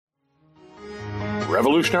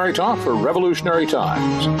Revolutionary talk for revolutionary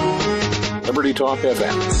times. Liberty Talk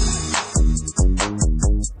FM.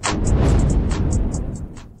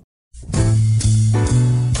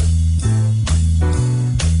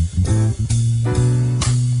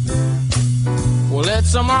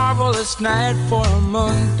 It's a marvelous night for a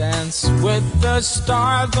moon dance with the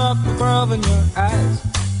stars up above in your eyes.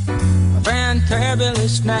 A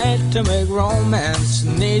fantabulous night to make romance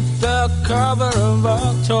neath the cover of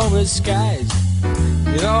October skies.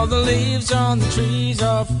 You know the leaves on the trees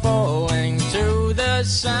are falling to the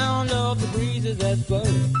sound of the breezes that blow.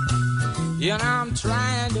 You know I'm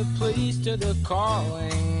trying to please to the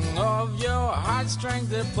calling of your heartstrings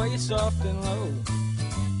that play soft and low.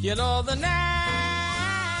 You know the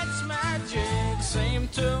night's magic seem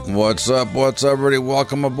to... What's up, everybody?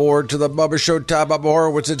 Welcome aboard to the Bubba Show, Top Up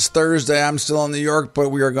Horowitz. It's Thursday. I'm still in New York, but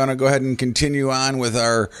we are going to go ahead and continue on with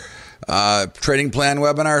our trading plan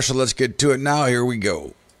webinar. So let's get to it now. Here we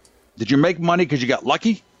go. Did you make money because you got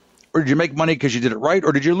lucky? Or did you make money because you did it right?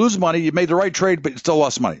 Or did you lose money? You made the right trade, but you still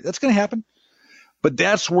lost money. That's going to happen. But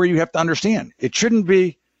that's where you have to understand. It shouldn't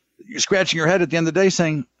be you're scratching your head at the end of the day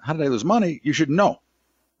saying, how did I lose money? You should know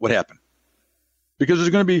what happened. Because there's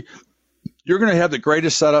going to be, you're going to have the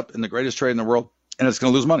greatest setup and the greatest trade in the world, and it's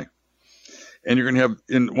going to lose money. And you're going to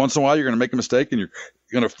have, once in a while, you're going to make a mistake, and you're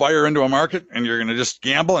going to fire into a market, and you're going to just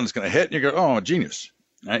gamble, and it's going to hit, and you go, oh, genius.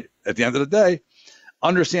 Right? At the end of the day,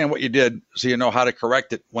 understand what you did so you know how to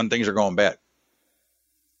correct it when things are going bad.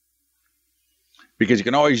 Because you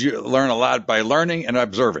can always learn a lot by learning and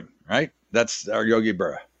observing, right? That's our Yogi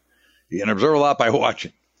Berra. You can observe a lot by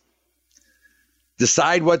watching.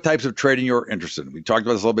 Decide what types of trading you're interested in. We talked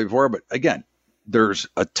about this a little bit before, but again, there's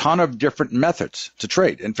a ton of different methods to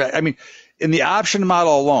trade. In fact, I mean, in the option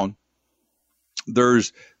model alone,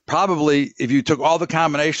 there's probably, if you took all the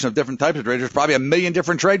combination of different types of trades, there's probably 1 million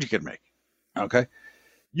different trades you could make. Okay.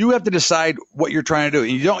 You have to decide what you're trying to do.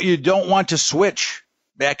 You don't want to switch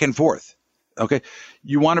back and forth. Okay.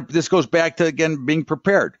 This goes back to, again, being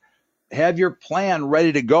prepared. Have your plan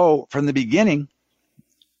ready to go from the beginning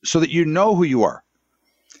so that you know who you are.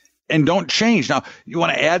 And don't change. Now, you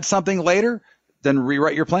want to add something later, then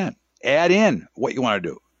rewrite your plan. Add in what you want to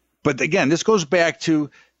do. But again, this goes back to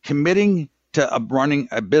committing to running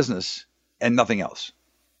a business and nothing else.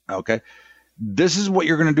 Okay? This is what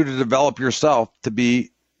you're going to do to develop yourself to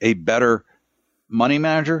be a better money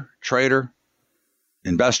manager, trader,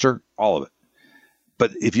 investor, all of it.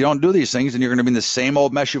 But if you don't do these things, then you're going to be in the same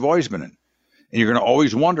old mess you've always been in. And you're going to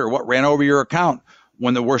always wonder what ran over your account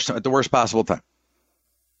at the worst possible time.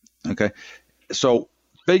 Okay. So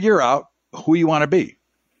figure out who you want to be.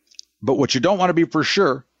 But what you don't want to be for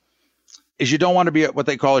sure is you don't want to be what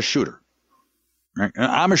they call a shooter. Right? And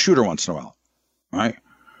I'm a shooter once in a while. Right.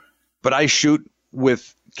 But I shoot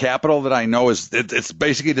with capital that I know it's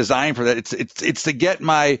basically designed for that. It's to get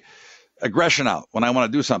my aggression out when I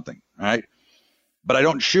want to do something. Right. But I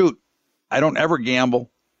don't shoot. I don't ever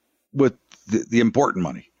gamble with the important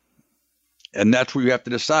money. And that's where you have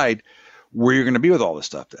to decide where you're going to be with all this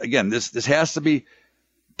stuff. Again, this has to be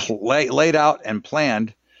laid out and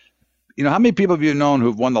planned. You know, how many people have you known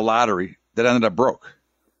who've won the lottery that ended up broke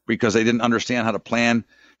because they didn't understand how to plan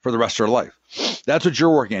for the rest of their life? That's what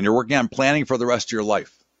you're working on. You're working on planning for the rest of your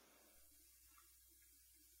life.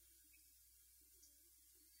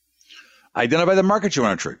 Identify the markets you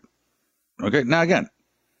want to trade. Okay. Now, again,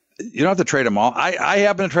 you don't have to trade them all. I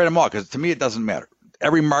happen to trade them all because to me, it doesn't matter.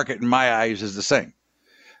 Every market in my eyes is the same.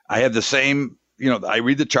 I have the same, I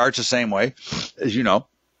read the charts the same way as you know.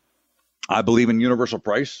 I believe in universal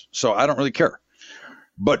price, so I don't really care.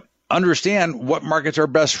 But understand what markets are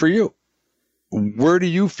best for you. Where do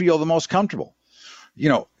you feel the most comfortable?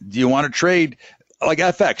 Do you want to trade like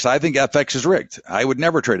FX? I think FX is rigged. I would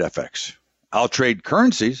never trade FX. I'll trade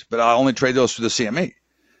currencies, but I'll only trade those through the CME.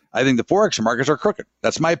 I think the Forex markets are crooked.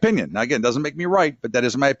 That's my opinion. Now, again, it doesn't make me right, but that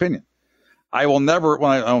is my opinion. I will never,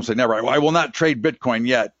 well, I don't say never, I will not trade Bitcoin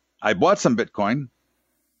yet. I bought some Bitcoin,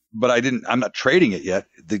 but I'm not trading it yet.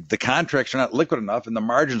 The contracts are not liquid enough and the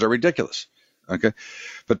margins are ridiculous. Okay.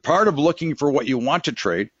 But part of looking for what you want to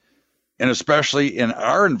trade, and especially in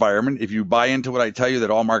our environment, if you buy into what I tell you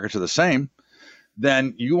that all markets are the same,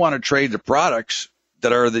 then you want to trade the products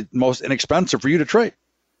that are the most inexpensive for you to trade.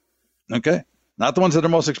 Okay. Not the ones that are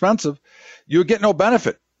most expensive. You get no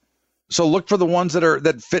benefit. So look for the ones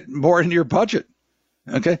that fit more into your budget.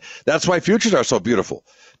 Okay. That's why futures are so beautiful,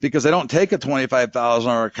 because they don't take a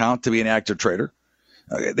 $25,000 account to be an active trader.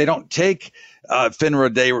 Okay. They don't take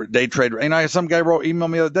FINRA day trade. Some guy emailed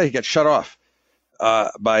me the other day. He got shut off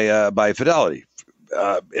by Fidelity.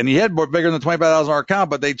 And he had bigger than the $25,000 account,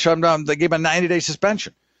 but they shut him down. They gave him a 90-day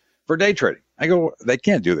suspension for day trading. I go, they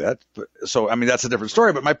can't do that. So, I mean, that's a different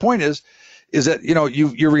story. But my point is that,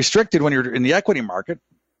 you're restricted when you're in the equity market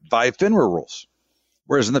by FINRA rules.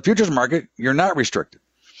 Whereas in the futures market, you're not restricted.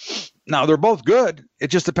 Now, they're both good. It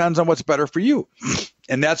just depends on what's better for you.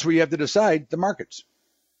 And that's where you have to decide the markets.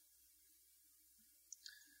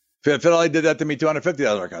 Fidelity did that to me,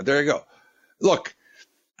 $250 account. There you go. Look,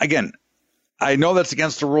 again, I know that's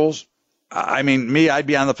against the rules. I mean, I'd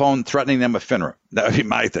be on the phone threatening them with FINRA. That would be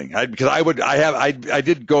my thing. Because I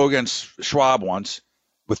did go against Schwab once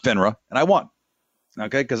with FINRA, and I won.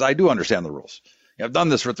 Okay, because I do understand the rules. I've done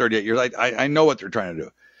this for 38 years. I know what they're trying to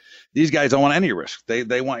do. These guys don't want any risk.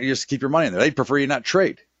 They want you just to keep your money in there. They prefer you not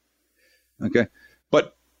trade. Okay,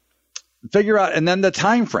 but figure out, and then the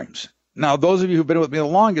time frames. Now, those of you who've been with me the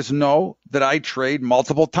longest know that I trade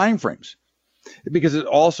multiple time frames because it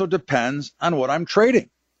also depends on what I'm trading.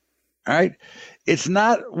 All right. It's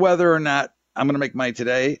not whether or not I'm going to make money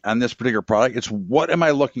today on this particular product. It's what am I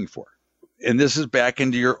looking for? And this is back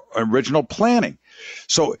into your original planning.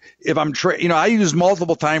 So if I'm I use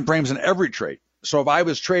multiple time frames in every trade. So if I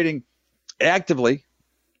was trading actively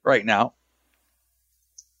right now,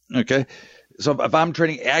 okay. So if I'm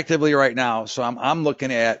trading actively right now, so I'm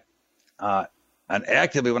looking at and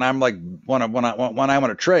actively when I'm like when I want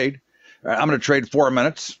to trade, I'm going to trade 4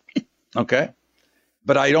 minutes, okay.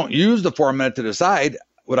 But I don't use the 4 minute to decide.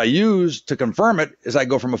 What I use to confirm it is I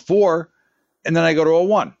go from a 4 and then I go to a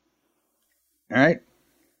 1. All right.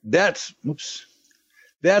 That's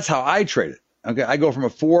how I trade it. Okay. I go from a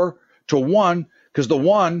 4 to a 1 because the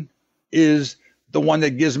 1 is the one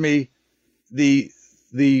that gives me the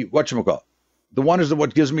whatchamacallit. The 1 is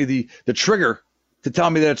what gives me the trigger to tell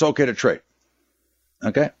me that it's okay to trade.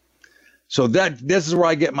 Okay. So this is where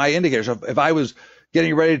I get my indicators. So if I was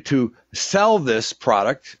getting ready to sell this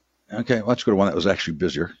product, okay, let's go to one that was actually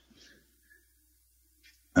busier.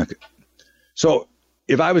 Okay. So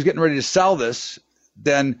if I was getting ready to sell this,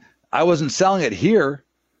 then I wasn't selling it here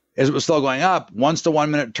as it was still going up. Once the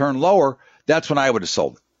 1 minute turned lower, that's when I would have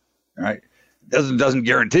sold it. All right. Doesn't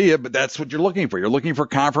guarantee you, but that's what you're looking for. You're looking for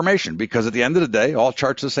confirmation because at the end of the day, all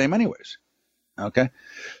charts are the same anyways. Okay.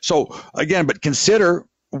 So again, but consider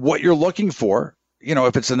what you're looking for.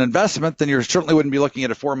 If it's an investment, then you certainly wouldn't be looking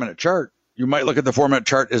at a 4 minute chart. You might look at the 4 minute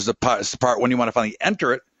chart as the part when you want to finally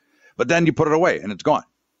enter it, but then you put it away and it's gone.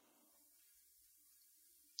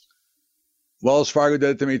 Wells Fargo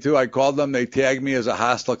did it to me too. I called them. They tagged me as a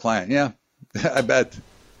hostile client. Yeah, I bet.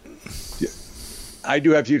 Yeah. I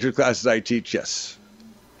do have future classes I teach. Yes.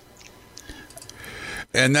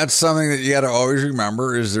 And that's something that you got to always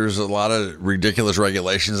remember is there's a lot of ridiculous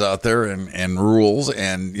regulations out there and rules,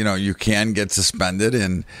 and, you can get suspended.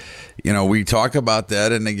 And, we talk about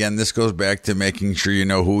that. And again, this goes back to making sure you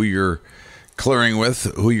know who you're clearing with,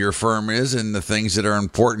 who your firm is, and the things that are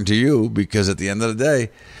important to you, because at the end of the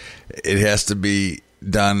day, it has to be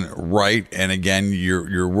done right. And again,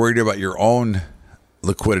 you're worried about your own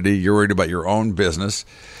liquidity. You're worried about your own business.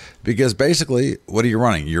 Because basically, what are you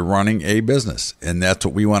running? You're running a business. And that's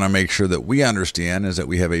what we want to make sure that we understand is that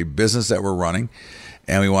we have a business that we're running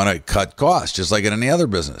and we want to cut costs just like in any other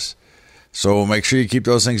business. So make sure you keep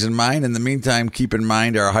those things in mind. In the meantime, keep in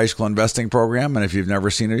mind our high school investing program. And if you've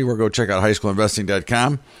never seen it anywhere, go check out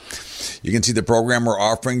highschoolinvesting.com. You can see the program we're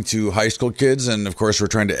offering to high school kids. And of course, we're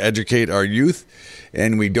trying to educate our youth.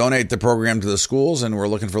 And we donate the program to the schools. And we're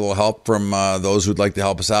looking for a little help from those who'd like to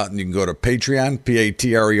help us out. And you can go to Patreon,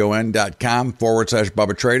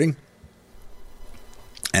 patreon.com/Bubba Trading.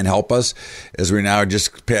 And help us as we now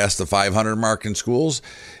just passed the 500 mark in schools.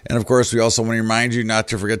 And of course, we also want to remind you not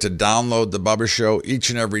to forget to download the Bubba Show each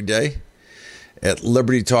and every day at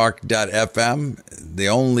libertytalk.fm, the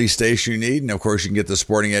only station you need. And of course, you can get the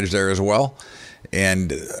Sporting Edge there as well.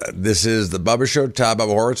 And this is the Bubba Show, Todd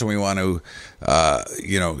Bubba Horwitz, and we want to,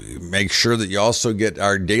 make sure that you also get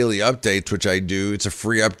our daily updates, which I do. It's a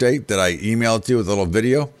free update that I email to you with a little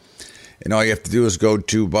video. And all you have to do is go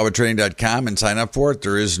to BubbaTrading.com and sign up for it.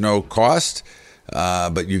 There is no cost,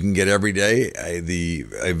 but you can get every day a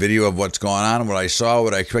video of what's going on, what I saw,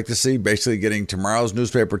 what I expect to see, basically getting tomorrow's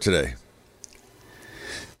newspaper today.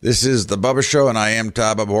 This is the Bubba Show, and I am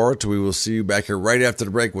Todd Bubba Horwitz. We will see you back here right after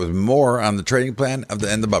the break with more on the trading plan of the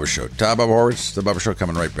Bubba Show. Todd Bubba Horwitz, the Bubba Show,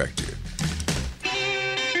 coming right back to you.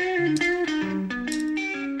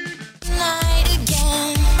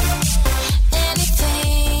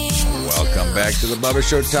 Back to the Bubba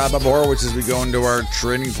Show, Todd Bubba Horwitz, as we go into our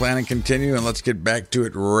trading plan and continue. And let's get back to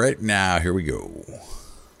it right now. Here we go.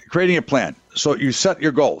 Creating a plan. So you set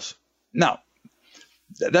your goals. Now,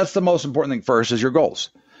 that's the most important thing first is your goals.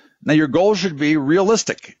 Now, your goals should be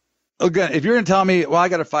realistic. Again, if you're going to tell me, well, I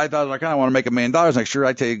got a $5,000 account, I want to make $1 million next year,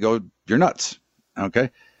 I tell you, go, you're nuts. Okay.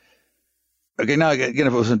 Okay. Now, again,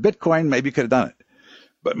 if it was in Bitcoin, maybe you could have done it.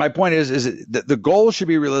 But my point is that the goal should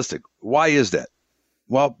be realistic. Why is that?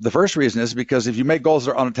 Well, the first reason is because if you make goals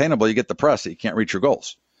that are unattainable, you get depressed that you can't reach your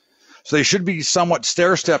goals. So they should be somewhat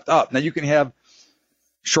stair-stepped up. Now, you can have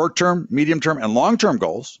short-term, medium-term, and long-term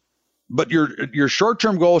goals, but your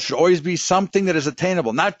short-term goal should always be something that is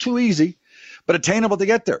attainable. Not too easy, but attainable to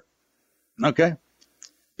get there. Okay?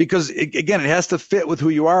 Because, again, it has to fit with who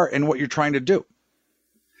you are and what you're trying to do.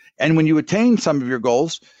 And when you attain some of your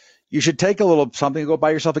goals, you should take a little something and go buy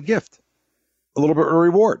yourself a gift, a little bit of a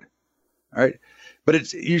reward. All right?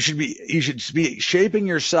 But you should be shaping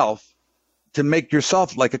yourself to make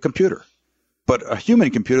yourself like a computer, but a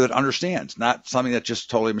human computer that understands, not something that's just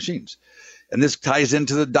totally machines. And this ties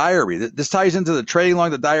into the diary. This ties into the trading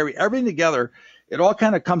log, the diary, everything together. It all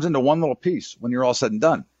kind of comes into one little piece when you're all said and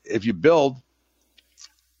done. If you build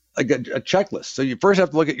a checklist. So you first have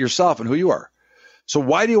to look at yourself and who you are. So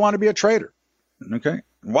why do you want to be a trader? Okay.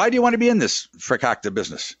 Why do you want to be in this fricacta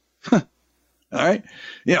business? All right.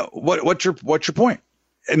 What's your point?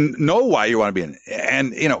 And know why you want to be in it.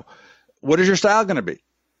 And, what is your style going to be?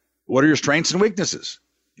 What are your strengths and weaknesses?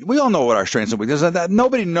 We all know what our strengths and weaknesses are.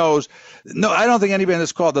 Nobody knows. No, I don't think anybody on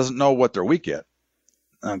this call doesn't know what they're weak at.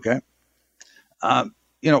 Okay.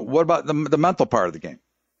 What about the mental part of the game?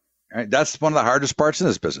 All right. That's one of the hardest parts in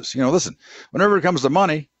this business. Listen, whenever it comes to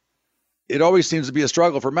money, it always seems to be a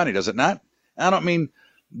struggle for many, does it not? I don't mean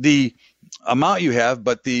the amount you have,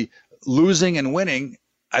 but the losing and winning.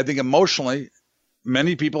 I think emotionally,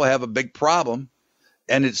 many people have a big problem.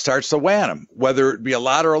 And it starts to weigh on them, whether it be a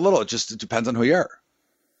lot or a little. It depends on who you are.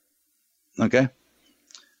 Okay.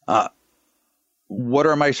 What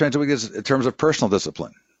are my strengths and weaknesses in terms of personal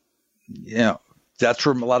discipline? That's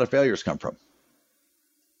where a lot of failures come from.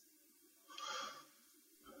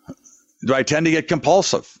 Do I tend to get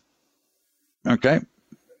compulsive? Okay.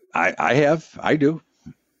 I do.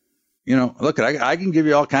 Look, I can give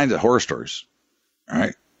you all kinds of horror stories. All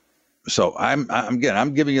right. So I'm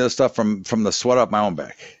giving you the stuff from the sweat up my own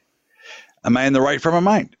back. Am I in the right frame of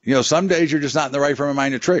mind? Some days you're just not in the right frame of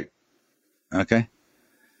mind to trade. Okay.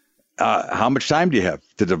 How much time do you have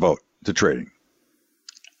to devote to trading?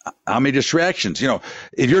 How many distractions?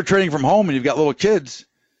 If you're trading from home and you've got little kids,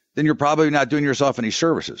 then you're probably not doing yourself any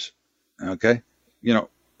services. Okay.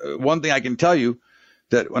 One thing I can tell you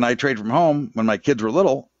that when I trade from home, when my kids were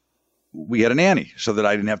little, we had a nanny so that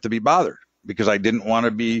I didn't have to be bothered because I didn't want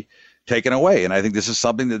to be taken away. And I think this is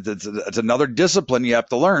something that's another discipline you have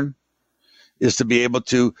to learn, is to be able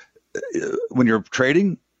to, when you're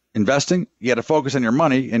trading, investing, you got to focus on your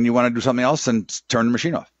money, and you want to do something else, then turn the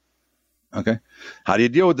machine off. Okay. How do you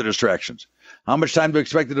deal with the distractions? How much time do I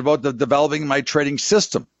expect to devote to developing my trading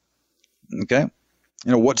system? Okay.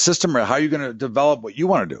 What system, or how are you going to develop what you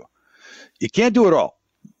want to do? You can't do it all.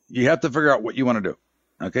 You have to figure out what you want to do.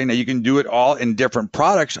 Okay. Now you can do it all in different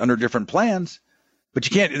products under different plans, but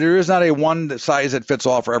there is not a one size that fits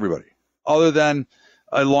all for everybody, other than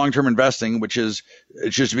a long-term investing, which is,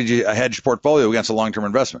 it should be a hedged portfolio against a long-term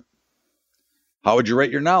investment. How would you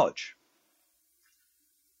rate your knowledge?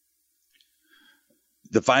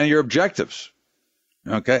 Defining your objectives.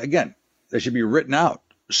 Okay. Again, they should be written out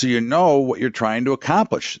so you know what you're trying to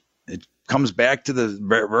accomplish. It comes back to the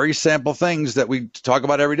very simple things that we talk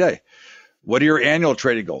about every day. What are your annual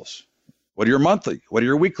trading goals? What are your monthly? What are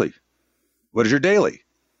your weekly? What is your daily?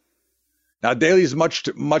 Now, daily is much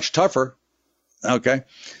tougher, okay,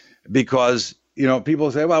 because,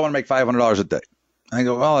 people say, well, I want to make $500 a day. I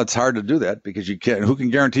go, well, it's hard to do that because you can't. Who can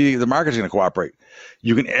guarantee the market's going to cooperate?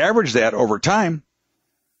 You can average that over time.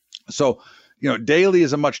 So, daily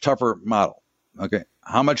is a much tougher model. Okay,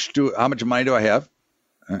 how much money do I have?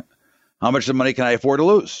 How much money can I afford to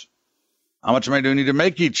lose? How much money do I need to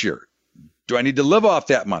make each year? Do I need to live off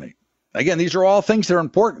that money? Again, these are all things that are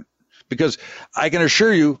important, because I can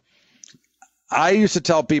assure you, I used to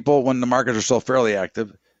tell people when the markets are still fairly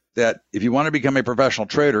active that if you want to become a professional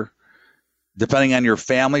trader, depending on your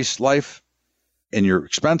family's life and your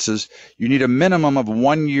expenses, you need a minimum of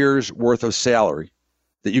 1 year's worth of salary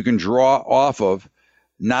that you can draw off of,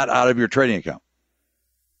 not out of your trading account.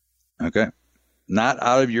 Okay? Not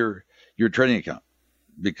out of your trading account.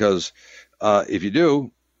 Because if you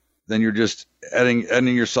do, then you're just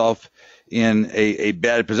ending yourself in a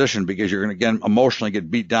bad position, because you're going to, again, emotionally get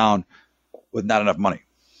beat down with not enough money.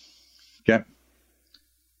 Okay?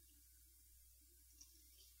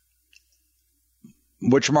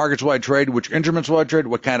 Which markets will I trade? Which instruments will I trade?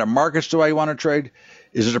 What kind of markets do I want to trade?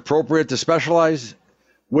 Is it appropriate to specialize?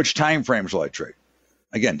 Which time frames will I trade?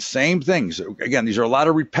 Again, same things. Again, these are a lot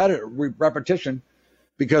of repetition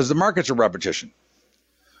because the markets are repetition.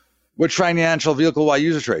 Which financial vehicle will I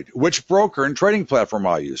use to trade? Which broker and trading platform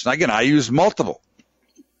will I use? And again, I use multiple.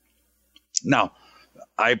 Now,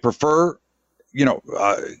 I prefer,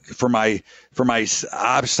 for my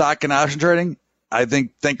stock and option trading, I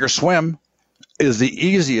think Thinkorswim is the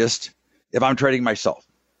easiest if I'm trading myself,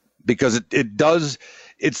 because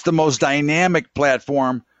it's the most dynamic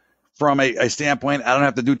platform from a standpoint. I don't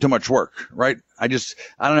have to do too much work, right? I don't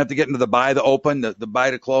have to get into the buy to open, the buy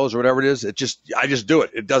to close, or whatever it is. I just do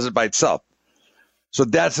it. It does it by itself. So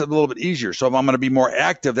that's a little bit easier. So if I'm going to be more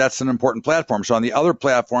active, that's an important platform. So on the other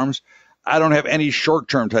platforms, I don't have any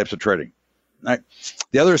short-term types of trading. Right?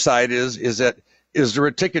 The other side is there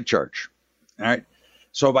a ticket charge? All right.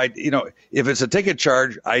 So if it's a ticket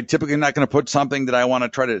charge, I typically not going to put something that I want to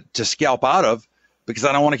try to scalp out of, because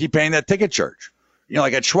I don't want to keep paying that ticket charge.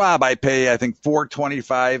 Like at Schwab, I pay, I think,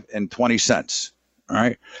 $4.25. All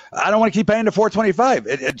right. I don't want to keep paying the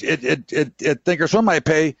 $4.25. At Thinkorswim, I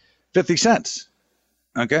pay 50 cents.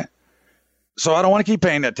 Okay. So I don't want to keep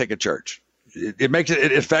paying that ticket charge.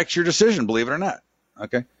 It affects your decision, believe it or not.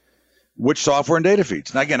 Okay. Which software and data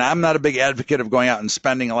feeds? Now, again, I'm not a big advocate of going out and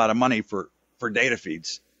spending a lot of money for data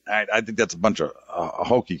feeds. I think that's a bunch of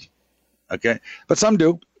hokey. Okay. But some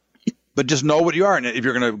do. But just know what you are. And if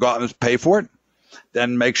you're going to go out and pay for it,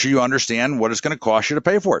 then make sure you understand what it's going to cost you to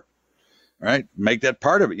pay for it. Right? Make that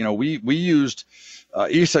part of it. We used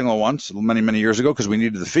eSignal once, many years ago, because we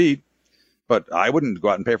needed the feed, but I wouldn't go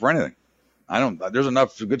out and pay for anything. There's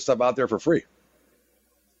enough good stuff out there for free.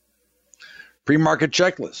 Pre-market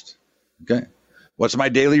checklist. Okay. What's my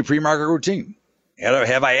daily pre-market routine?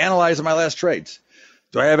 Have I analyzed my last trades?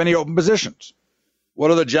 Do I have any open positions?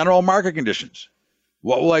 What are the general market conditions?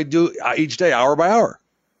 What will I do each day, hour by hour?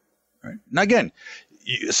 Right. Now, again,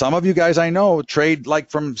 some of you guys I know trade like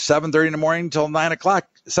from 7:30 in the morning till 9 o'clock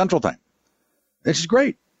Central Time. This is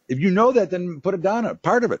great. If you know that, then put it down, a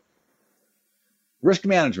part of it. Risk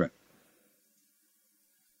management.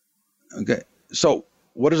 Okay. So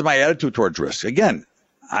what is my attitude towards risk? Again,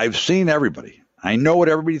 I've seen everybody. I know what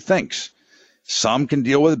everybody thinks. Some can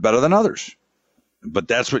deal with it better than others. But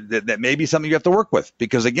that may be something you have to work with,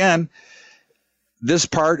 because again, this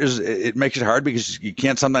part it makes it hard because you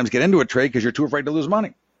can't sometimes get into a trade because you're too afraid to lose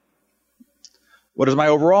money. What is my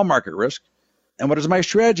overall market risk? And what is my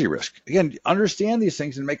strategy risk? Again, understand these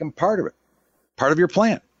things and make them part of it, part of your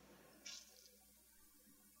plan.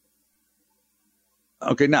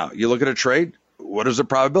 Okay, now you look at a trade. What is the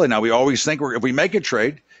probability? Now, we always think if we make a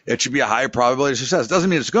trade, it should be a high probability of success. Doesn't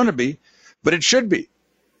mean it's going to be, but it should be.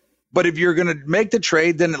 But if you're going to make the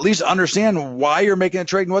trade, then at least understand why you're making a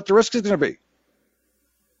trade and what the risk is going to be.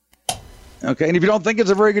 Okay, and if you don't think it's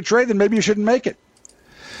a very good trade, then maybe you shouldn't make it.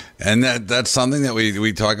 And that's something that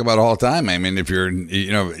we talk about all the time. I mean, if you're,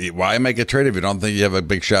 why make a trade if you don't think you have a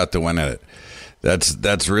big shot to win at it?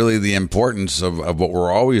 That's really the importance of what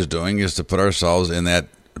we're always doing, is to put ourselves in that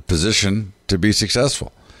position to be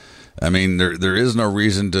successful. I mean, there is no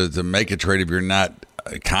reason to make a trade if you're not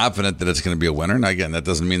confident that it's going to be a winner. And again, that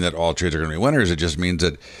doesn't mean that all trades are going to be winners. It just means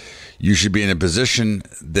that you should be in a position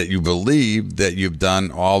that you believe that you've done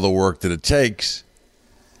all the work that it takes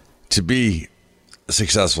to be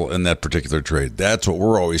successful in that particular trade. That's what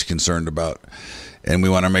we're always concerned about. And we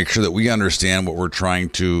want to make sure that we understand what we're trying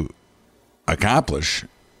to accomplish,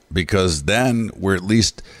 because then we're at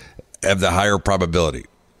least have the higher probability.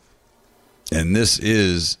 And this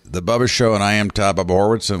is the Bubba Show, and I am Todd Bubba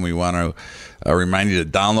Horwitz, and we want to remind you to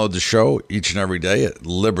download the show each and every day at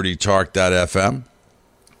libertytalk.fm.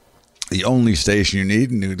 The only station you need,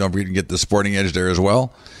 and don't forget to get the Sporting Edge there as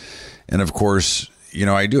well. And of course,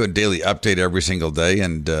 I do a daily update every single day,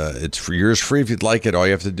 and it's for yours free if you'd like it. All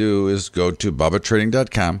you have to do is go to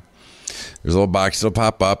bubbatrading.com. There's a little box that'll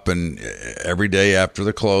pop up, and every day after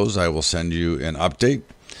the close, I will send you an update,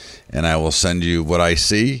 and I will send you what I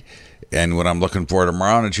see and what I'm looking for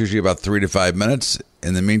tomorrow. And it's usually about 3 to 5 minutes.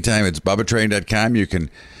 In the meantime, it's bubbatrading.com. You can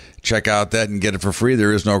check out that and get it for free.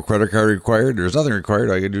 There is no credit card required. There's nothing required.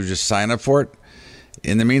 All you can do is just sign up for it.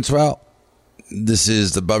 In the meanwhile, this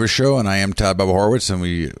is the Bubba Show, and I am Todd Bubba Horwitz, and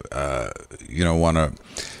we're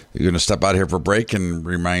going to step out here for a break and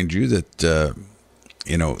remind you that,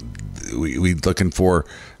 we're looking for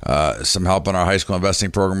some help on our high school investing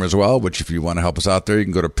program as well, which if you want to help us out there, you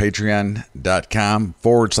can go to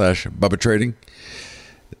patreon.com/Bubba Trading.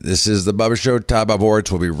 This is the Bubba Show, Todd Bubba Horwitz.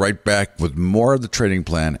 We'll be right back with more of the trading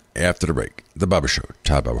plan after the break. The Bubba Show,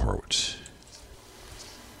 Todd Bubba Horwitz.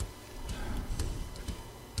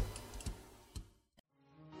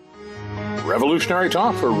 Revolutionary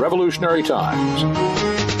talk for revolutionary times.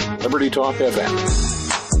 Liberty Talk FM.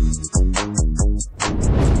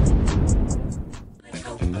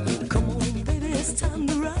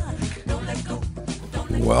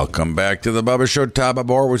 Welcome back to the Bubba Show, Top of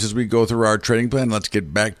Board, which as we go through our trading plan, let's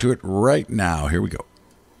get back to it right now. Here we go.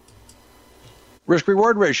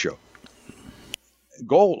 Risk-reward ratio.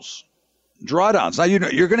 Goals. Drawdowns. Now,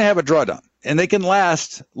 you're going to have a drawdown, and they can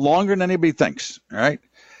last longer than anybody thinks, all right?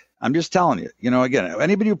 I'm just telling you. Again,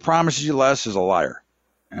 anybody who promises you less is a liar,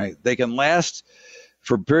 all right? They can last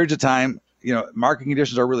for periods of time. Market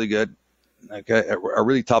conditions are really good, okay, are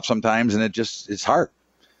really tough sometimes, and it's hard,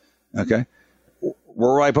 okay?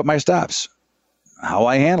 Where will I put my stops? How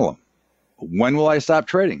I handle them? When will I stop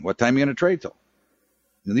trading? What time are you going to trade till?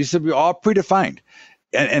 And these should be all predefined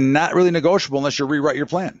and not really negotiable unless you rewrite your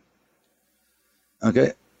plan.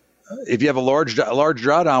 Okay. If you have a large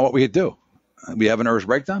drawdown, what we do? We have a nervous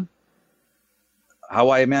breakdown.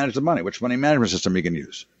 How I manage the money, which money management system you can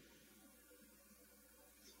use.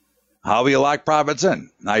 How we lock profits in.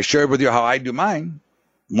 I shared with you how I do mine.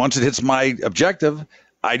 Once it hits my objective,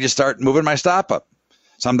 I just start moving my stop up.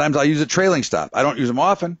 Sometimes I'll use a trailing stop. I don't use them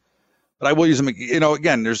often, but I will use them.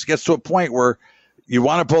 Again, gets to a point where you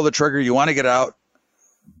want to pull the trigger, you want to get out,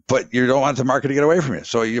 but you don't want the market to get away from you.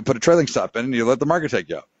 So you put a trailing stop in and you let the market take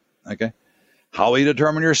you out. Okay. How will you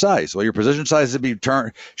determine your size? Well, your position size should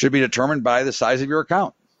be determined by the size of your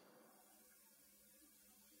account.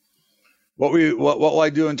 What will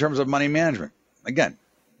I do in terms of money management? Again,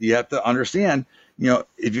 you have to understand,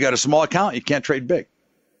 if you got a small account, you can't trade big.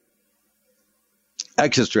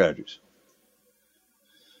 Exit strategies.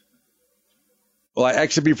 Well, I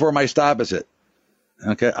exit before my stop is hit.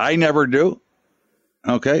 Okay. I never do.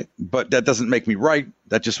 Okay. But that doesn't make me right.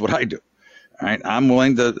 That's just what I do. All right. I'm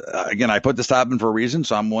willing to, again, I put the stop in for a reason,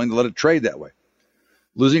 so I'm willing to let it trade that way.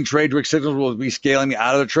 Losing trade which signals will be scaling me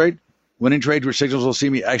out of the trade. Winning trade which signals will see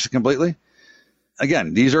me exit completely.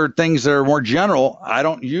 Again, these are things that are more general. I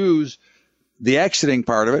don't use the exiting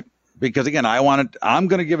part of it because, again, I'm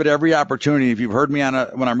going to give it every opportunity. If you've heard me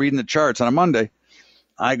when I'm reading the charts on a Monday,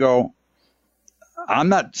 I go, I'm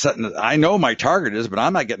not setting, I know my target is, but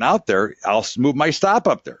I'm not getting out there. I'll move my stop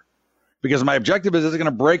up there because my objective is it's going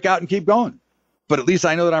to break out and keep going. But at least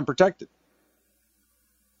I know that I'm protected.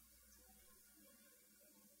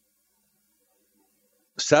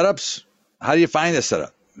 Setups. How do you find this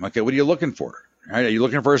setup? Okay, what are you looking for? All right, are you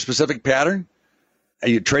looking for a specific pattern? Are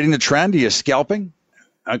you trading the trend? Are you scalping?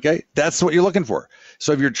 Okay, that's what you're looking for.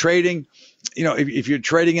 So if you're trading, if you're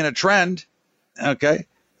trading in a trend, okay,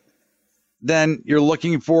 then you're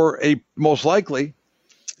looking for most likely,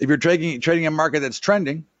 if you're trading a market that's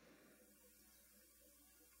trending.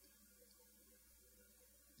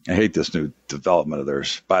 I hate this new development of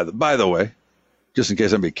theirs, by the way, just in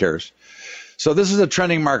case anybody cares. So this is a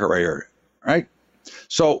trending market right here, right?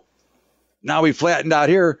 So now we flattened out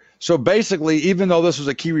here. So basically, even though this was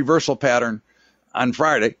a key reversal pattern on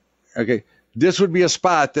Friday, okay, this would be a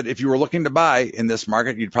spot that if you were looking to buy in this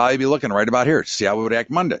market, you'd probably be looking right about here to see how it would act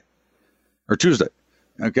Monday or Tuesday.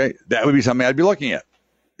 Okay, that would be something I'd be looking at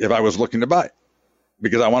if I was looking to buy,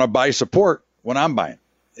 because I want to buy support when I'm buying.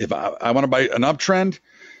 If I want to buy an uptrend,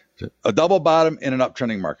 a double bottom in an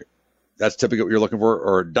uptrending market. That's typically what you're looking for,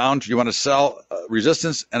 or down. You want to sell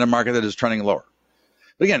resistance in a market that is trending lower.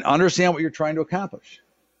 But again, understand what you're trying to accomplish.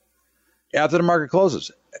 After the market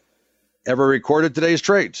closes, ever recorded today's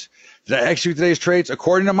trades? Did I execute today's trades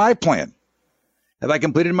according to my plan? Have I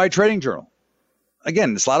completed my trading journal?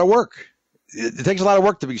 Again, it's a lot of work. It takes a lot of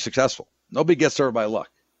work to be successful. Nobody gets there by luck.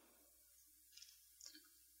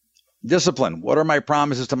 Discipline. What are my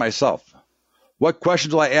promises to myself? What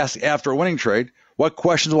questions will I ask after a winning trade? What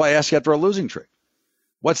questions will I ask after a losing trade?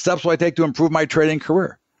 What steps will I take to improve my trading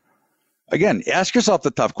career? Again, ask yourself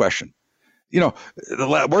the tough question.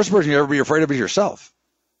 The worst person you ever be afraid of is yourself,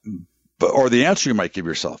 or the answer you might give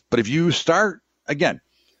yourself. But if you start, again,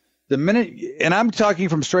 the minute, and I'm talking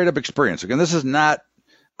from straight up experience. Again, this is not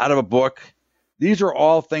out of a book. These are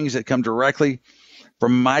all things that come directly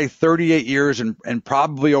from my 38 years and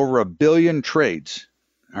probably over 1 billion trades.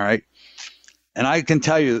 All right. And I can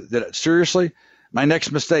tell you that seriously, my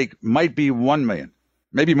next mistake might be 1 million,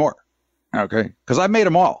 maybe more. Okay. Because I made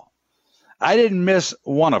them all. I didn't miss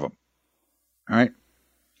one of them. All right.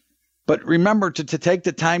 But remember to take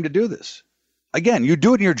the time to do this. Again, you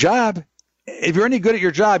do it in your job. If you're any good at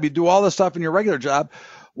your job, you do all this stuff in your regular job.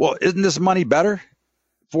 Well, isn't this money better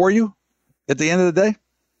for you at the end of the day?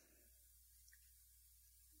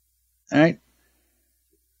 All right.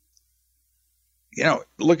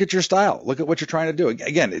 Look at your style. Look at what you're trying to do.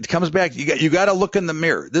 Again, it comes back. You got to look in the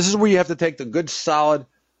mirror. This is where you have to take the good, solid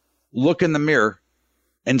look in the mirror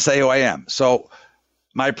and say who I am. So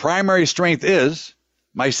my primary strength is,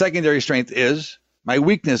 my secondary strength is, my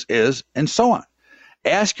weakness is, and so on.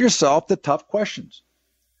 Ask yourself the tough questions.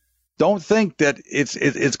 don't think that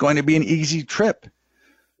it's going to be an easy trip.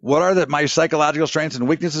 What are my psychological strengths and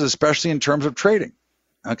weaknesses, especially in terms of trading?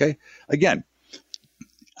 Okay. Again,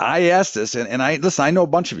 I asked this, and I know a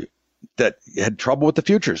bunch of you that had trouble with the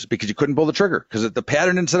futures because you couldn't pull the trigger because the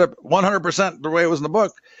pattern didn't set up 100% the way it was in the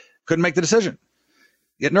book. Couldn't make the decision.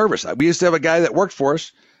 Get nervous. We used to have a guy that worked for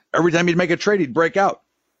us. Every time he'd make a trade, he'd break out.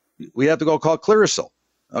 We'd have to go call Clearasil.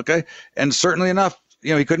 Okay. And certainly enough,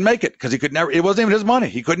 he couldn't make it because it wasn't even his money.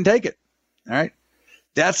 He couldn't take it. All right.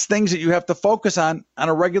 That's things that you have to focus on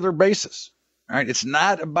a regular basis. All right. It's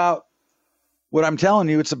not about what I'm telling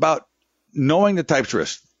you. It's about knowing the types of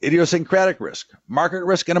risk, idiosyncratic risk, market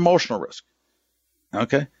risk, and emotional risk.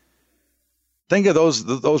 Okay. Think of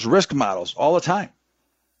those risk models all the time,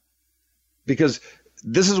 because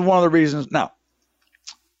this is one of the reasons. Now,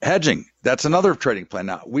 hedging, that's another trading plan.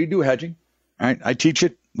 Now, we do hedging. All right. I teach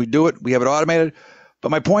it. We do it. We have it automated. But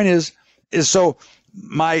my point is so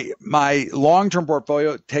my long-term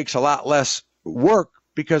portfolio takes a lot less work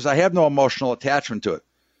because I have no emotional attachment to it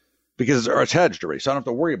because it's hedged already. So I don't have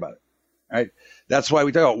to worry about it. All right. That's why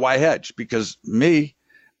we talk about why hedge, because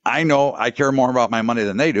I know I care more about my money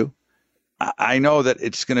than they do. I know that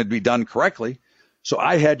it's going to be done correctly. So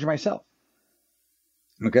I hedge myself.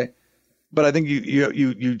 Okay. But I think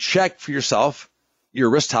you check for yourself your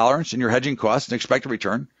risk tolerance and your hedging costs and expected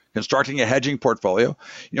return, constructing a hedging portfolio.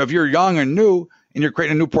 If you're young and new and you're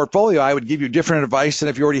creating a new portfolio, I would give you different advice than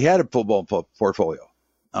if you already had a full-blown portfolio.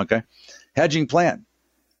 Okay. Hedging plan,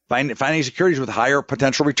 finding securities with higher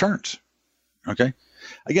potential returns. Okay.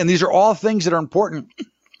 Again, these are all things that are important,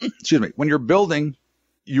 excuse me, when you're building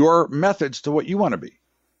your methods to what you want to be.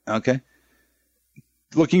 Okay.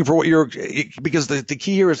 Looking for because the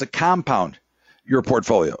key here is to compound your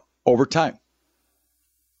portfolio over time.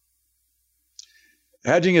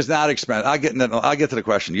 Hedging is not expensive. I'll get to the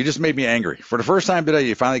question. You just made me angry. For the first time today,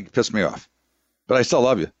 you finally pissed me off. But I still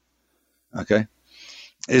love you. Okay.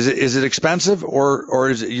 Is it expensive or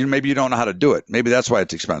is it maybe you don't know how to do it? Maybe that's why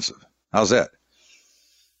it's expensive. How's that?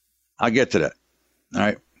 I'll get to that. All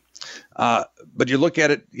right. But you look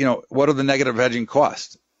at it, what are the negative hedging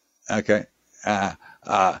costs? Okay.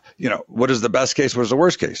 What is the best case? What is the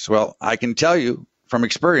worst case? Well, I can tell you from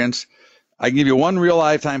experience, I can give you one real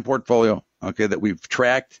lifetime portfolio, okay, that we've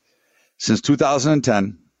tracked since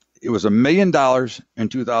 2010. It was $1 million in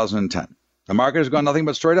 2010. The market has gone nothing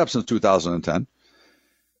but straight up since 2010.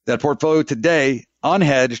 That portfolio today,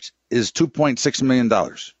 unhedged, is $2.6 million.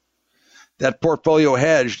 That portfolio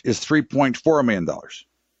hedged is $3.4 million.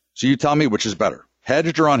 So you tell me which is better,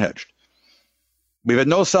 hedged or unhedged. We've had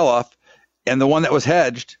no sell-off, and the one that was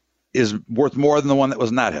hedged is worth more than the one that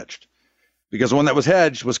was not hedged, because the one that was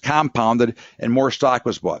hedged was compounded and more stock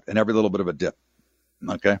was bought and every little bit of a dip.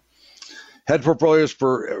 Okay. Hedge portfolios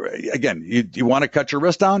again, you want to cut your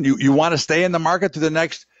risk down. You want to stay in the market through the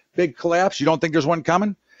next big collapse. You don't think there's one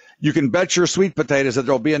coming? You can bet your sweet potatoes that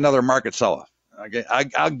there'll be another market sell-off. Okay.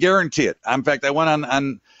 I'll guarantee it. In fact, I went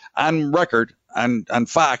on record on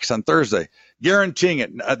Fox on Thursday, guaranteeing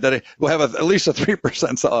it that it will have at least a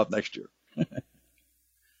 3% sell-off next year.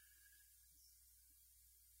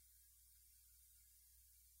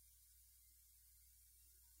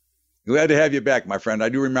 Glad to have you back, my friend. I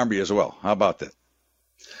do remember you as well. How about that?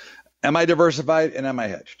 Am I diversified and am I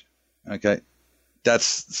hedged? Okay.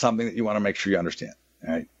 That's something that you want to make sure you understand.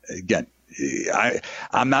 All right. Again,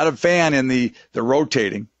 I'm not a fan in the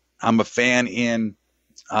rotating. I'm a fan in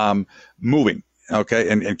moving. Okay.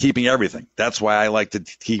 And keeping everything. That's why I like to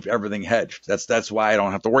keep everything hedged. That's why I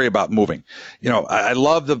don't have to worry about moving. I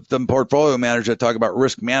love the portfolio managers that talk about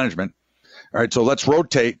risk management. All right, so let's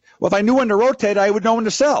rotate. Well, if I knew when to rotate, I would know when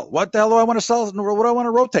to sell. What the hell do I want to sell? What do I want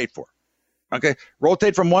to rotate for? Okay,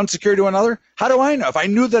 rotate from one security to another? How do I know? If I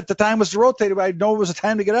knew that the time was to rotate, I'd know it was the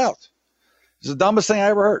time to get out. It's the dumbest thing I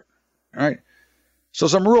ever heard. All right, so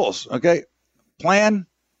some rules, okay? Plan,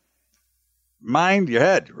 mind, your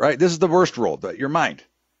head, right? This is the worst rule, your mind,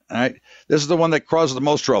 all right? This is the one that causes the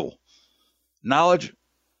most trouble. Knowledge,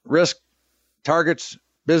 risk, targets,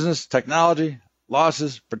 business, technology,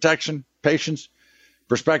 losses, protection, patience,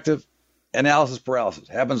 perspective, analysis paralysis.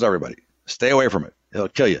 Happens to everybody. Stay away from it. It'll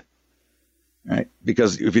kill you. Right?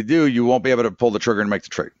 Because if you do, you won't be able to pull the trigger and make the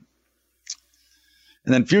trade.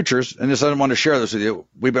 And then futures, and this I don't want to share this with you.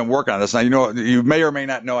 We've been working on this. Now, you may or may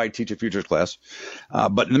not know I teach a futures class.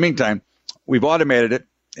 But in the meantime, we've automated it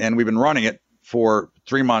and we've been running it for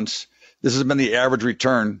 3 months. This has been the average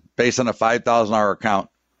return based on a $5,000 account.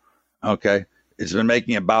 Okay. It's been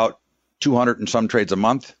making about 200 and some trades a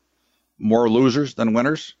month. More losers than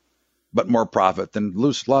winners, but more profit than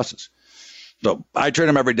losses. So I trade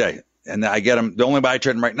them every day, and I get them. The only way I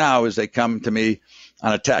trade them right now is they come to me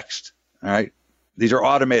on a text. All right. These are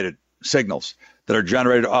automated signals that are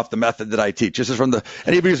generated off the method that I teach. This is from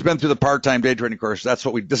anybody who's been through the part-time day trading course. This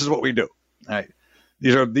is what we do. All right.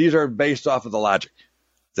 These are based off of the logic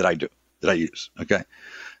that I use. Okay.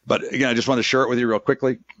 But again, I just want to share it with you real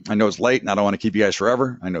quickly. I know it's late and I don't want to keep you guys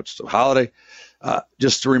forever. I know it's a holiday.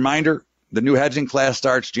 Just a reminder, the new hedging class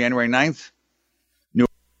starts January 9th.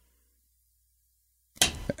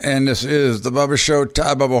 And this is the Bubba Show,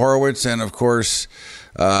 Todd Bubba Horowitz. And of course,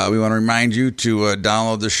 we want to remind you to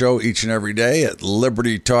download the show each and every day at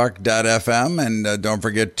libertytalk.fm. And don't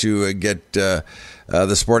forget to get the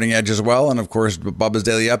Sporting Edge as well. And of course, Bubba's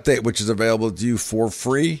Daily Update, which is available to you for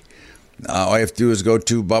free. All you have to do is go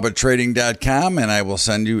to bubbatrading.com, and I will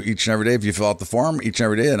send you each and every day, if you fill out the form, each and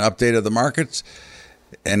every day, an update of the markets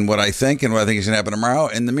and what I think is going to happen tomorrow.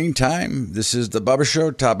 In the meantime, this is the Bubba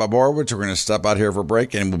Show, Todd Bubba Horowitz. We're going to stop out here for a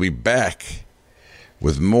break, and we'll be back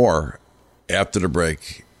with more after the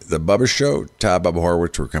break. The Bubba Show, Todd Bubba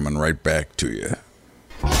Horowitz. We're coming right back to you.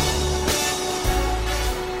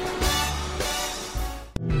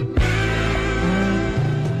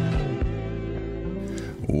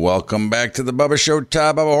 Welcome back to the Bubba Show.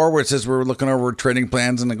 Todd Bubba Horowitz, as we're looking over trading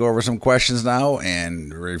plans and to go over some questions now.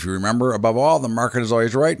 And if you remember, above all, the market is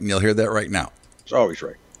always right, and you'll hear that right now. It's always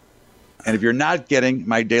right. And if you're not getting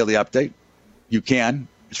my daily update, you can.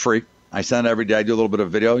 It's free. I send it every day. I do a little bit of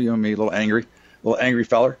video. You and me, a little angry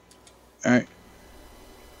feller. All right.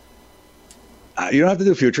 You don't have to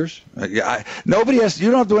do futures. Nobody has. You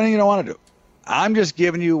don't have to do anything you don't want to do. I'm just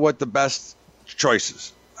giving you what the best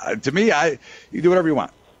choices. To me, you do whatever you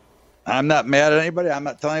want. I'm not mad at anybody. I'm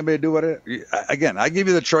not telling anybody to do whatever. Again, I give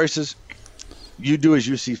you the choices. You do as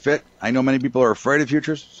you see fit. I know many people are afraid of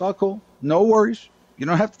futures. It's all cool. No worries. You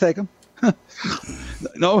don't have to take them.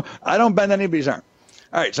 No, I don't bend anybody's arm.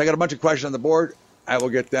 All right, so I got a bunch of questions on the board. I will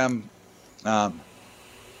get them. I'm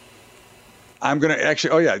going to actually,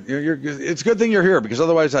 oh yeah, it's a good thing you're here because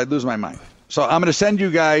otherwise I'd lose my mind. So I'm going to send you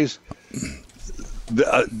guys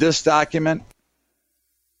this document.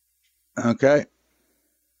 Okay.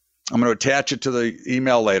 I'm going to attach it to the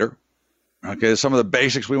email later. Okay. Some of the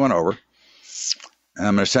basics we went over. And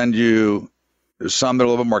I'm going to send you some that are a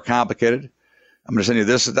little bit more complicated. I'm going to send you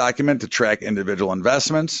this document to track individual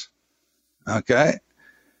investments. Okay.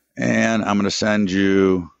 And I'm going to send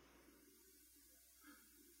you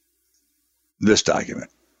this document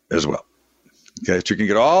as well. Okay. So you can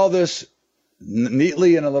get all this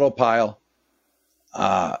neatly in a little pile.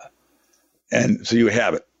 And so you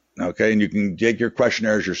have it. Okay, and you can take your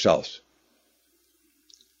questionnaires yourselves.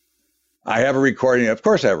 I have a recording. Of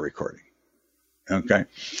course I have a recording. Okay.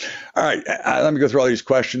 All right, let me go through all these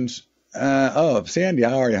questions. Sandy,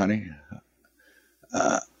 how are you, honey?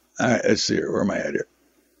 All right, let's see here. Where am I at here?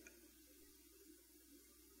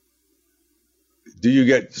 Do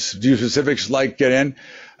you specifics like get in?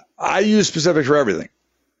 I use specifics for everything.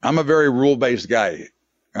 I'm a very rule-based guy,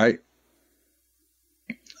 right?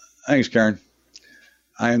 Thanks, Karen.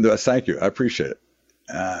 I am the best. Thank you. I appreciate it.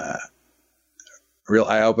 Real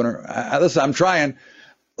eye opener. Listen, I'm trying.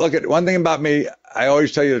 Look, at one thing about me, I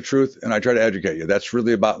always tell you the truth and I try to educate you. That's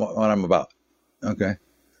really about what I'm about. Okay.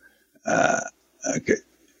 Okay.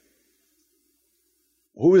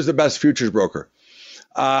 Who is the best futures broker?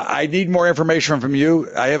 I need more information from you.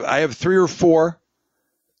 I have 3 or 4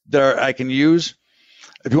 that I can use.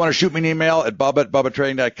 If you want to shoot me an email at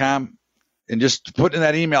bubba@bubbatrading.com. And just put in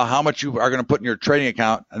that email how much you are going to put in your trading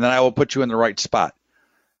account, and then I will put you in the right spot.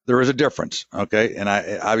 There is a difference, okay? And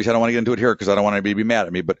I obviously I don't want to get into it here because I don't want anybody to be mad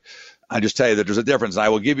at me, but I just tell you that there's a difference. And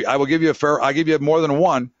I'll give you more than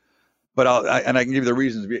one, but I can give you the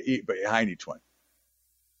reasons behind each one.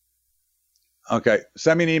 Okay,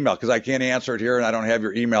 send me an email because I can't answer it here, and I don't have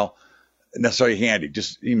your email necessarily handy.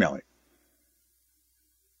 Just email me.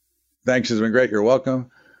 Thanks, it's been great. You're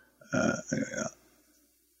welcome.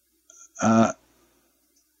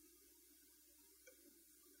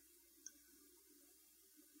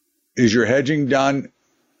 Is your hedging done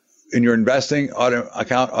in your investing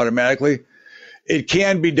account automatically? It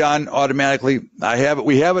can be done automatically.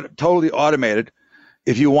 We have it totally automated.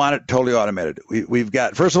 If you want it totally automated, we've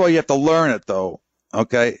got. First of all, you have to learn it though,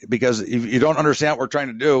 okay? Because if you don't understand what we're trying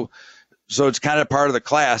to do, so it's kind of part of the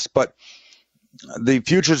class. But the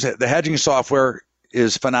futures, the hedging software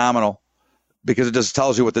is phenomenal because it just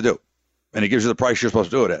tells you what to do. And it gives you the price you're supposed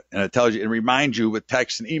to do it at. And it tells you and reminds you with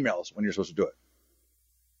texts and emails when you're supposed to do it.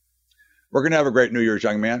 We're going to have a great New Year's,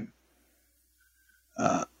 young man.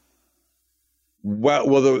 The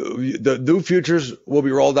new futures will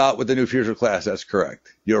be rolled out with the new future class. That's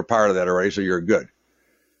correct. You're part of that already, so you're good.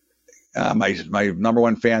 My number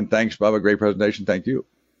one fan, thanks, Bubba. Great presentation. Thank you.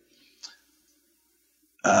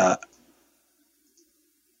 I'm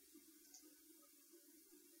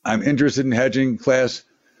interested in hedging class.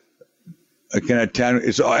 Can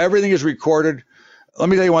attend. So everything is recorded. Let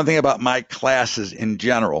me tell you one thing about my classes in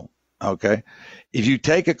general. Okay. If you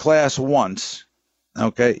take a class once,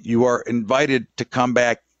 okay, you are invited to come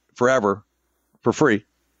back forever for free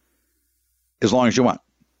as long as you want.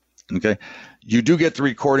 Okay. You do get the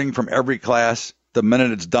recording from every class the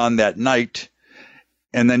minute it's done that night.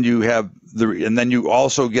 And then you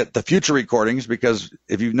also get the future recordings, because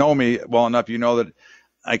if you know me well enough, you know that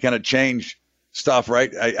I kind of change stuff,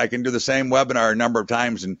 right? I can do the same webinar a number of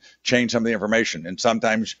times and change some of the information. And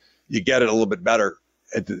sometimes you get it a little bit better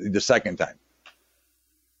at the second time.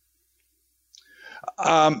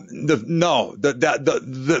 The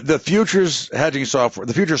futures hedging software,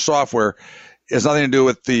 the futures software has nothing to do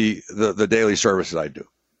with the daily services I do.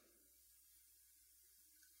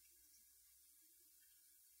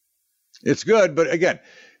 It's good, but again,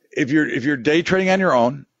 if you're day trading on your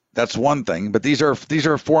own, that's one thing. But these are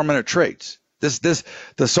 4-minute trades.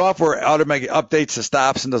 The software automatically updates the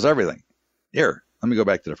stops and does everything. Here, let me go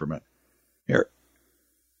back to that for a minute. Here,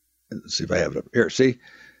 let's see if I have it up here. See,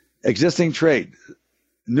 existing trade,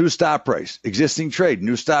 new stop price, existing trade,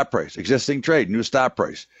 new stop price, existing trade, new stop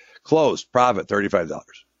price, closed, profit, $35.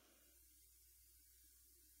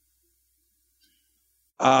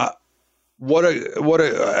 The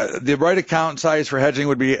right account size for hedging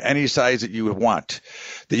would be any size that you want,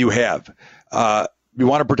 that you have. You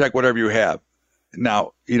want to protect whatever you have.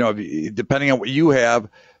 Now, depending on what you have,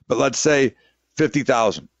 but let's say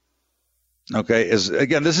 50,000. Okay, this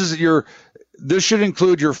should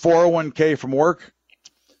include your 401k from work.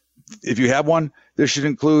 If you have one, this should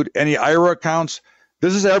include any IRA accounts.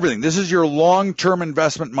 This is everything. This is your long-term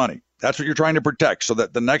investment money. That's what you're trying to protect, so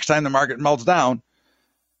that the next time the market melts down,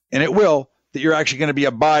 and it will, that you're actually going to be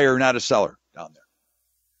a buyer, not a seller down there.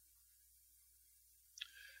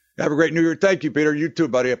 Have a great New Year. Thank you, Peter. You too,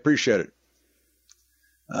 buddy. I appreciate it.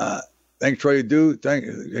 Thanks for what you do.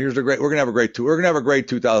 We're going to have a great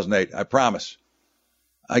 2008. I promise.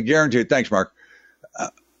 I guarantee it. Thanks, Mark.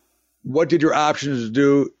 What did your options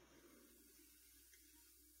do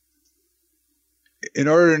in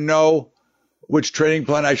order to know which trading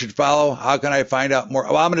plan I should follow? How can I find out more?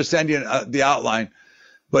 Well, I'm going to send you the outline,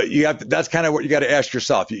 but that's kind of what you got to ask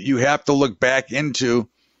yourself. You have to look back into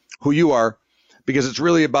who you are, because it's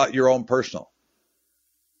really about your own personal.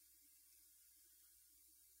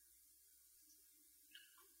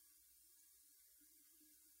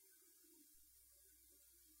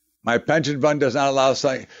 My pension fund does not allow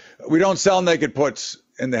selling. We don't sell naked puts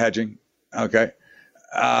in the hedging. Okay.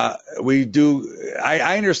 We do.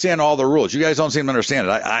 I understand all the rules. You guys don't seem to understand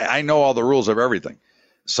it. I know all the rules of everything.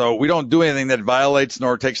 So we don't do anything that violates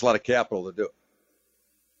nor takes a lot of capital to do it.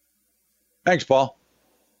 Thanks, Paul.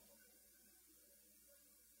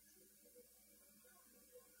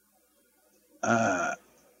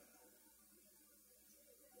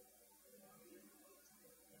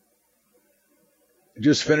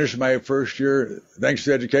 Just finished my first year. Thanks for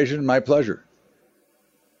the education. My pleasure.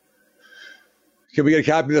 Can we get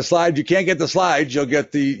a copy of the slides? You can't get the slides. You'll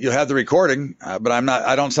have the recording, but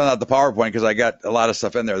I don't send out the PowerPoint because I got a lot of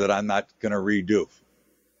stuff in there that I'm not going to redo.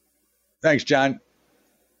 Thanks, John.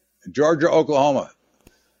 Georgia, Oklahoma.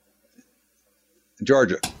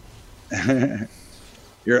 Georgia.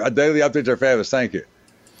 Your daily updates are fabulous. Thank you.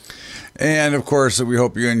 And, of course, we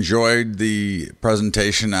hope you enjoyed the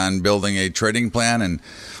presentation on building a trading plan and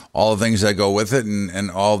all the things that go with it,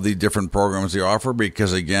 and all the different programs they offer,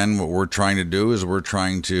 because, again, what we're trying to do is we're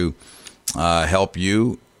trying to help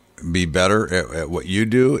you be better at what you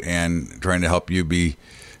do, and trying to help you be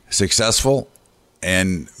successful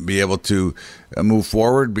and be able to move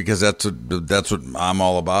forward, because that's what I'm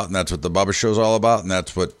all about, and that's what the Bubba Show is all about, and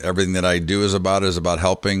that's what everything that I do is about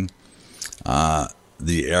helping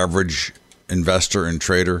the average investor and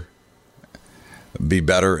trader be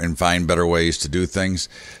better and find better ways to do things.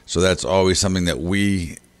 So that's always something that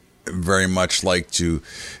we very much like to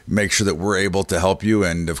make sure that we're able to help you.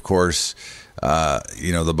 And of course,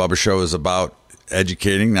 the Bubba Show is about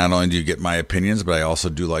educating. Not only do you get my opinions, but I also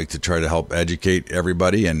do like to try to help educate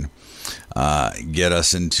everybody and get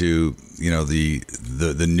us into,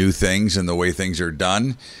 the new things and the way things are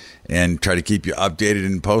done, and try to keep you updated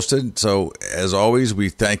and posted. So as always, we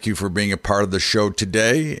thank you for being a part of the show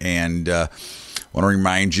today, and want to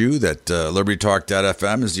remind you that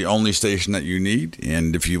LibertyTalk.fm is the only station that you need.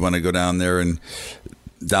 And if you want to go down there and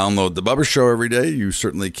download the Bubba Show every day, you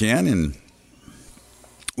certainly can. And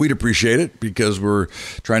we'd appreciate it, because we're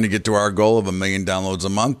trying to get to our goal of 1 million downloads a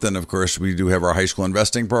month. And, of course, we do have our high school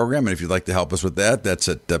investing program. And if you'd like to help us with that, that's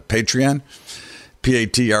at Patreon.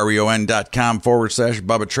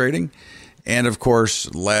 patreon.com/Bubba Trading. And, of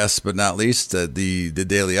course, last but not least, the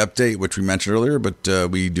daily update, which we mentioned earlier, but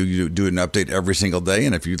we do an update every single day.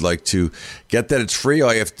 And if you'd like to get that, it's free.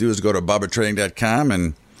 All you have to do is go to BubbaTrading.com.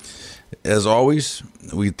 And as always,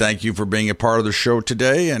 we thank you for being a part of the show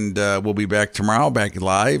today. And we'll be back tomorrow, back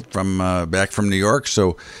live from New York.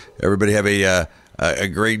 So everybody have a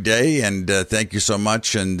great day. And thank you so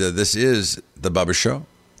much. And this is The Bubba Show.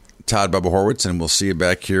 Todd Bubba Horwitz. And we'll see you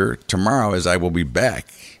back here tomorrow as I will be back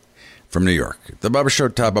from New York. The Bubba Show,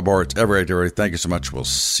 Todd Bubba Horwitz. Everybody, thank you so much. We'll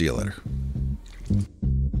see you later.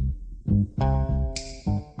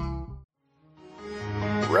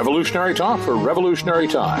 Revolutionary talk for revolutionary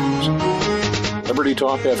times. Liberty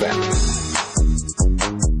Talk FM.